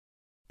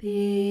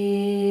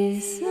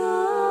Beside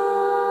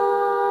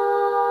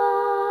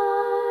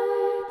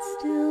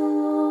still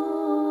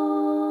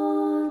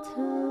waters,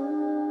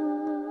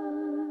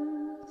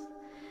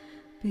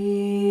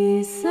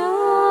 beside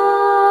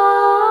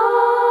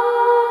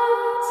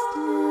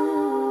still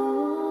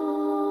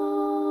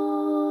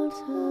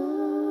waters.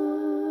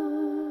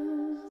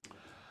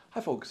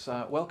 Hi folks,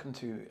 welcome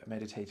to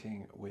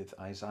Meditating with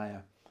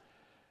Isaiah.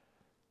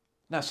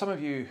 Now, some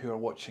of you who are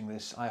watching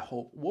this, I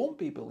hope, won't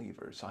be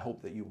believers. I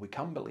hope that you will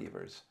become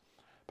believers.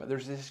 But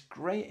there's this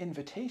great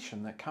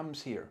invitation that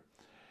comes here.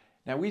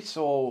 Now, we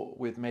saw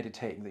with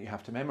meditating that you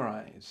have to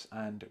memorize,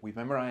 and we've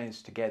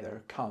memorized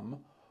together,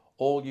 come,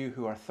 all you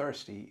who are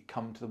thirsty,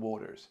 come to the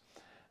waters.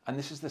 And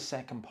this is the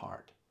second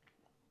part.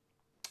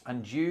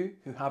 And you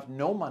who have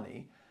no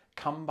money,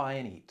 come buy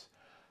and eat.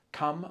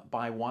 Come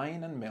buy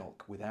wine and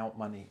milk without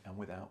money and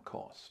without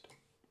cost.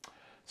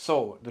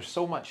 So there's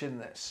so much in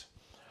this.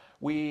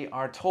 We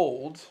are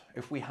told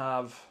if we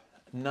have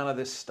none of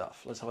this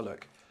stuff. Let's have a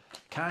look.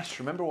 Cash,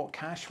 remember what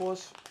cash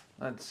was?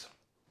 That's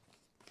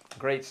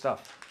great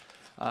stuff.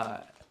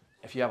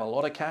 If you have a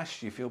lot of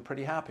cash, you feel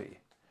pretty happy.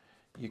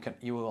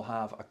 You will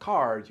have a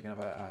card. You can have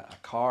a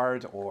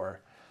card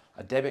or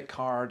a debit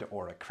card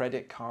or a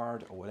credit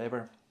card or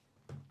whatever.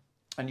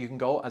 And you can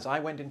go, as I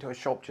went into a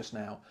shop just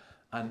now,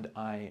 and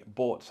I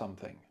bought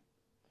something.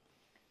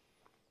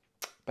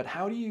 But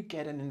how do you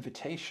get an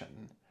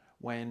invitation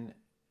when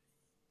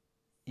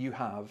you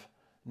have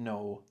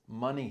no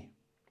money?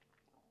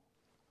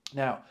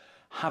 Now,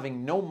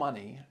 having no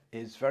money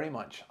is very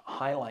much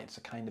highlights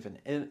a kind of an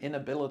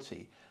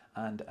inability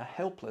and a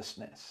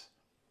helplessness.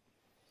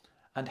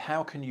 And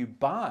how can you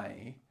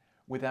buy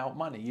without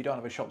money? You don't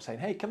have a shop saying,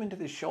 hey, come into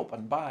this shop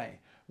and buy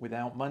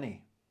without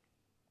money.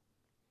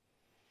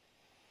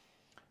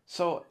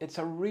 So it's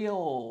a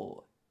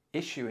real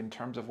issue in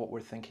terms of what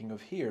we're thinking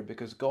of here,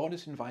 because God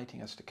is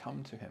inviting us to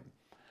come to him.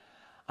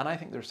 And I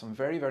think there's some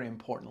very, very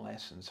important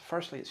lessons.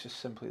 Firstly, it's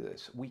just simply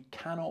this. We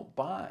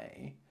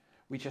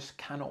just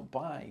cannot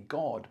buy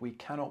God. We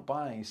cannot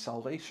buy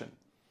salvation.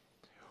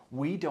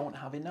 We don't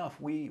have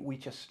enough. We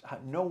just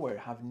have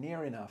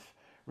near enough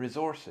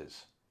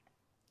resources.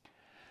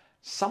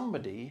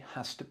 Somebody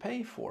has to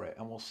pay for it,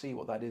 and we'll see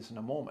what that is in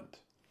a moment.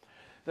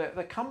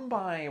 The come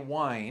buy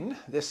wine,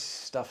 this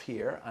stuff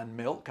here, and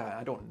milk.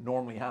 I don't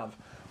normally have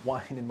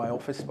wine in my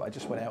office, but I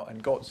just went out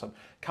and got some.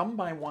 Come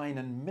buy wine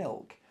and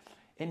milk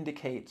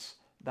indicates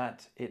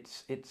that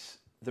it's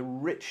the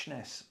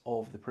richness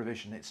of the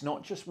provision. It's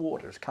not just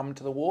waters, come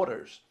to the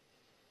waters,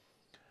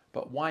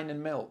 but wine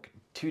and milk,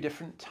 two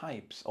different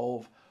types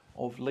of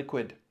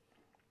liquid,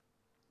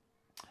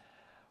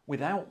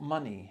 without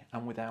money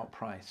and without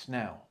price.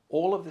 Now,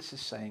 all of this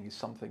is saying is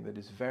something that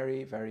is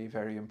very, very,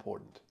 very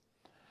important.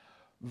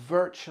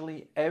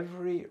 Virtually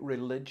every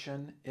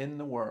religion in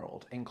the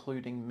world,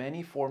 including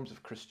many forms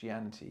of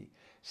Christianity,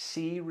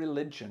 see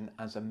religion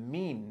as a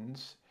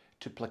means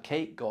to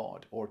placate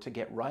God or to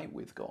get right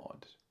with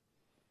God.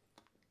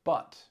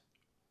 But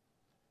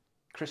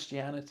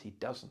Christianity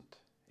doesn't.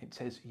 It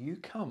says you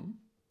come,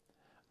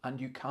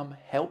 and you come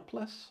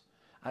helpless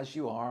as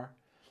you are.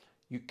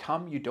 You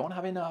come, you don't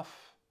have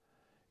enough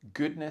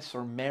goodness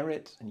or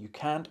merit, and you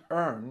can't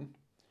earn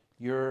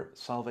your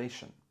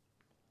salvation.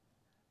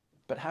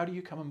 But how do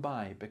you come and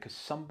buy? Because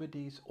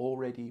somebody's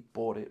already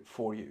bought it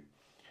for you.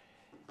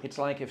 It's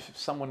like if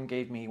someone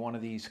gave me one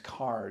of these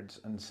cards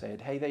and said,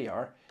 hey, there you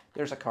are.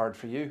 There's a card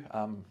for you.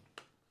 I'll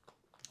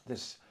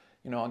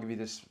give you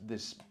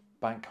this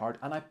bank card,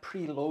 and I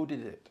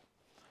preloaded it.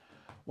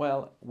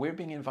 Well, we're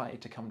being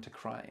invited to come to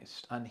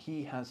Christ, and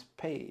he has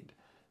paid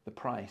the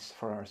price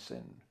for our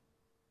sin.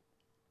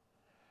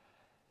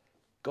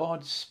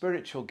 God's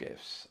spiritual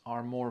gifts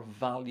are more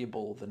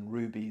valuable than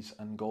rubies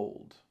and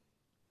gold.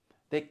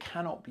 They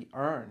cannot be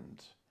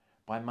earned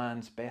by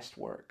man's best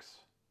works,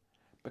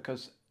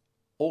 because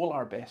all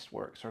our best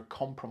works are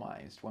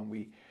compromised when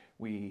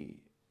we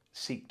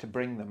seek to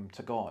bring them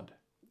to God.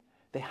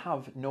 They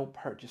have no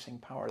purchasing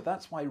power.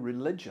 That's why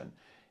religion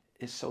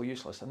is so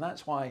useless. And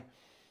that's why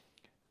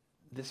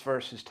this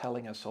verse is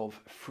telling us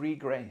of free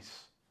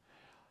grace.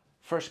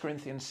 1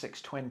 Corinthians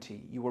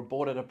 6:20, you were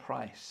bought at a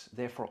price,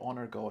 therefore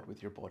honor God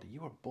with your body.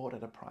 You were bought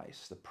at a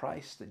price, the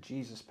price that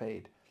Jesus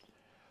paid.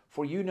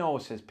 For you know,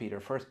 says Peter,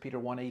 1 Peter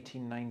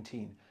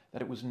 1:18-19,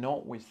 that it was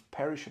not with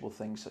perishable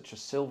things such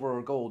as silver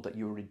or gold that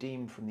you were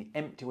redeemed from the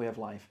empty way of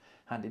life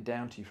handed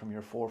down to you from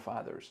your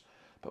forefathers,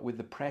 but with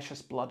the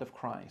precious blood of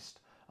Christ,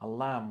 a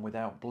lamb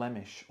without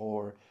blemish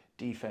or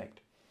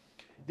defect.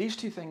 These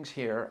two things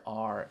here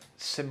are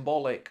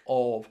symbolic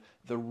of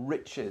the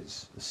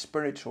riches, the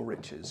spiritual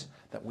riches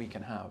that we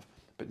can have.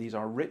 But these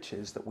are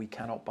riches that we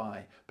cannot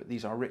buy. But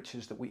these are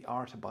riches that we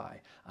are to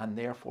buy. And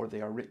therefore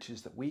they are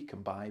riches that we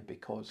can buy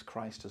because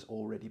Christ has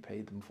already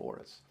paid them for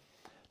us.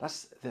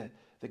 That's the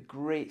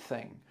great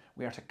thing.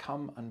 We are to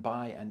come and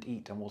buy and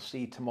eat. And we'll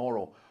see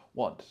tomorrow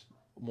what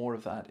more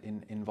of that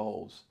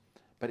involves.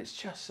 But it's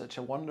just such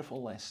a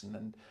wonderful lesson.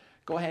 And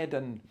go ahead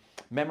and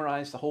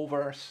memorize the whole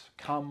verse.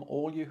 Come,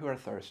 all you who are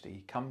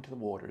thirsty, come to the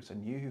waters.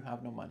 And you who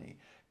have no money,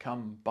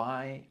 Come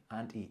buy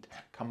and eat.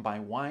 Come buy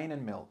wine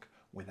and milk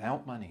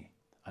without money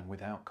and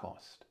without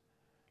cost,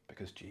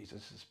 because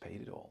Jesus has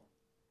paid it all.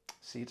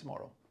 See you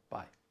tomorrow.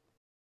 Bye.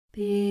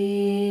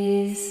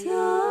 Peace.